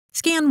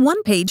Scan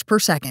one page per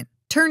second,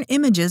 turn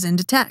images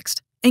into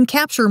text, and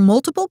capture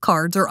multiple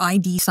cards or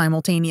ID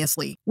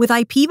simultaneously with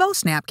IPEVO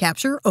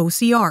SnapCapture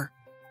OCR.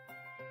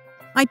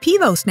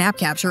 IPEVO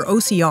SnapCapture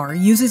OCR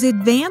uses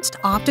advanced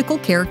optical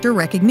character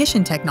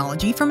recognition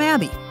technology from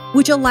Abbey,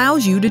 which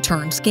allows you to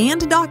turn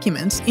scanned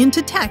documents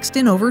into text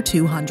in over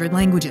 200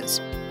 languages.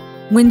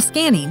 When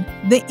scanning,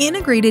 the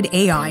integrated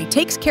AI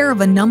takes care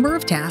of a number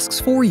of tasks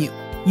for you.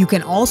 You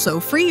can also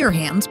free your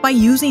hands by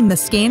using the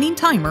scanning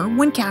timer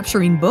when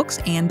capturing books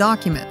and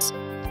documents.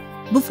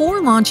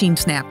 Before launching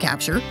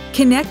SnapCapture,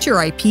 connect your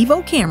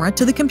IPEVO camera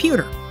to the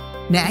computer.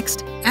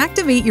 Next,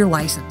 activate your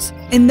license,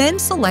 and then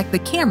select the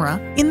camera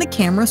in the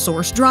Camera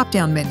Source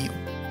drop-down menu.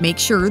 Make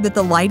sure that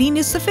the lighting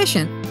is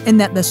sufficient and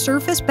that the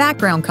surface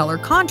background color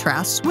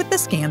contrasts with the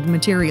scanned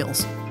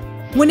materials.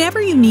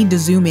 Whenever you need to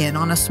zoom in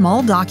on a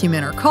small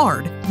document or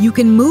card, you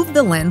can move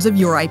the lens of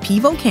your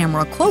IPEVO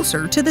camera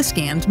closer to the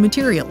scanned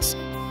materials.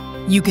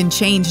 You can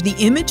change the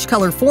image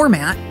color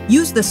format,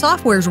 use the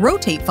software's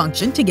rotate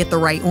function to get the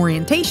right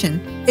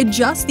orientation,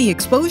 adjust the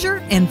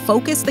exposure, and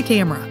focus the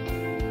camera.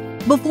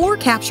 Before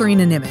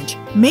capturing an image,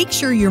 make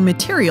sure your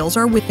materials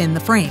are within the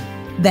frame.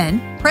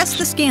 Then, press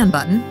the scan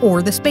button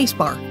or the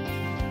spacebar.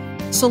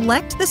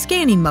 Select the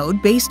scanning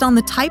mode based on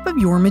the type of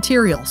your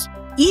materials.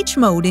 Each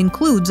mode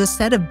includes a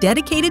set of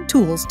dedicated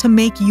tools to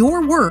make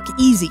your work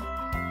easy.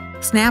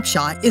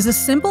 Snapshot is a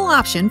simple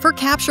option for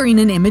capturing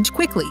an image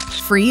quickly,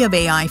 free of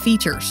AI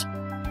features.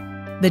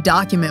 The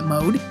document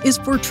mode is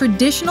for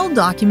traditional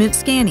document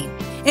scanning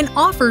and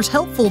offers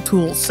helpful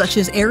tools such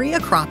as area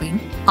cropping,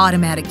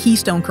 automatic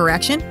keystone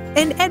correction,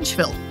 and edge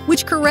fill,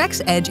 which corrects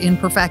edge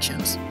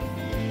imperfections.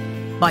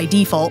 By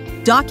default,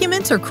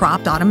 documents are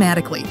cropped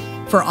automatically.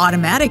 For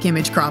automatic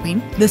image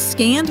cropping, the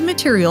scanned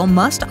material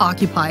must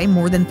occupy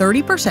more than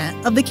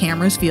 30% of the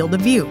camera's field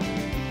of view.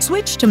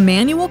 Switch to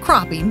manual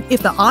cropping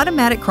if the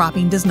automatic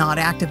cropping does not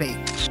activate.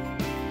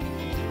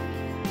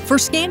 For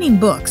scanning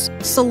books,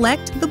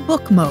 select the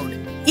Book mode.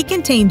 It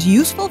contains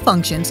useful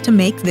functions to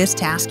make this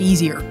task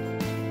easier.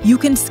 You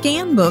can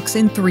scan books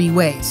in 3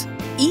 ways.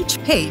 Each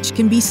page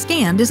can be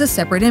scanned as a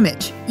separate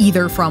image,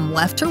 either from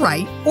left to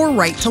right or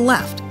right to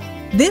left.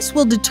 This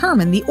will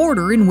determine the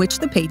order in which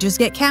the pages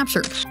get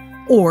captured.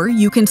 Or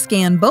you can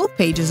scan both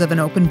pages of an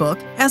open book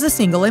as a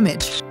single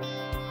image.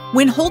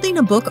 When holding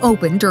a book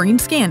open during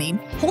scanning,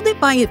 hold it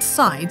by its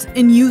sides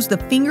and use the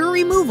finger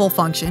removal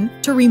function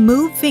to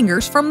remove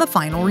fingers from the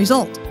final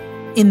result.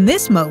 In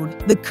this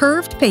mode, the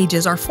curved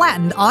pages are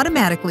flattened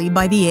automatically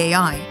by the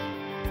AI.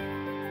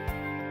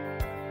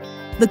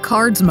 The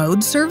Cards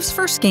mode serves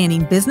for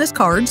scanning business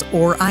cards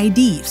or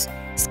IDs.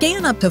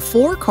 Scan up to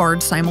 4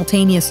 cards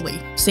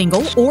simultaneously,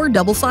 single or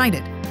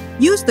double-sided.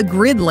 Use the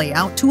grid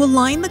layout to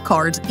align the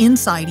cards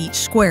inside each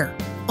square.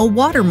 A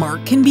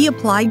watermark can be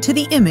applied to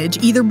the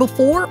image either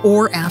before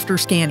or after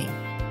scanning.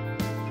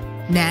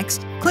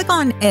 Next, click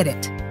on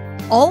Edit.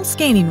 All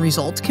scanning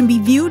results can be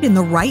viewed in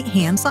the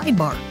right-hand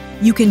sidebar.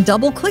 You can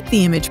double-click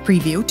the image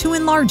preview to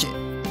enlarge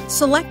it.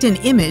 Select an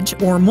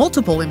image or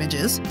multiple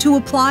images to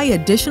apply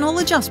additional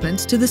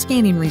adjustments to the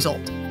scanning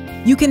result.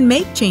 You can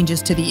make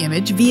changes to the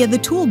image via the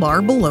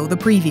toolbar below the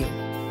preview.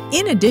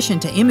 In addition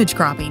to image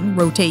cropping,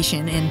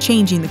 rotation, and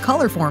changing the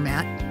color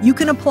format, you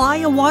can apply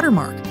a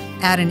watermark,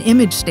 add an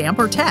image stamp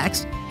or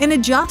text, and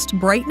adjust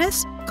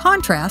brightness,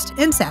 contrast,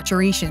 and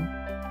saturation.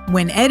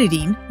 When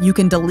editing, you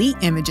can delete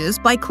images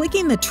by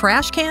clicking the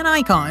trash can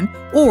icon,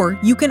 or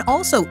you can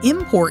also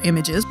import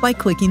images by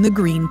clicking the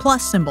green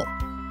plus symbol.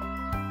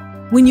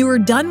 When you are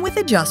done with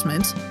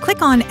adjustments,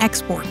 click on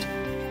Export.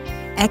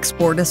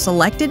 Export a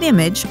selected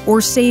image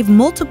or save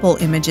multiple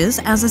images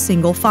as a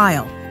single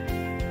file.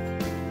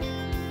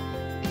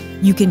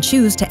 You can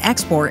choose to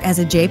export as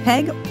a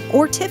JPEG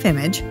or TIFF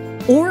image,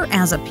 or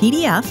as a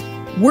PDF,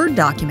 Word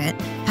document,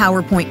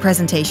 PowerPoint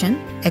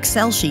presentation,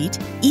 Excel sheet,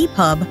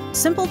 EPUB,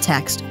 simple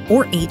text,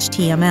 or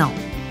HTML.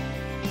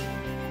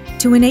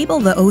 To enable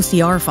the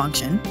OCR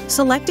function,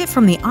 select it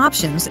from the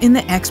options in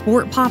the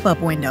Export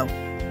pop-up window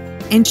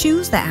and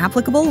choose the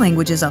applicable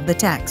languages of the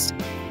text.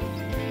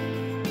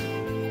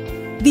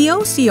 The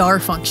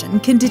OCR function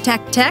can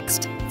detect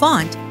text,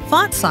 font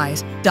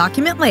size,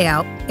 document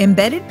layout,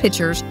 embedded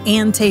pictures,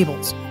 and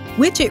tables,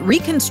 which it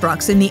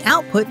reconstructs in the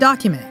output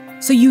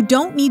document, so you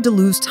don't need to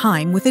lose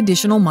time with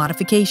additional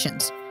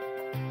modifications.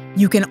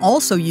 You can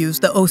also use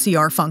the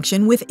OCR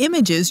function with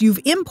images you've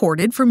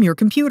imported from your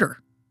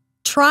computer.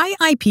 Try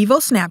IPEVO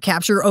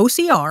SnapCapture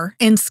OCR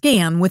and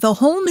scan with a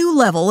whole new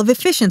level of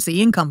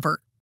efficiency and comfort.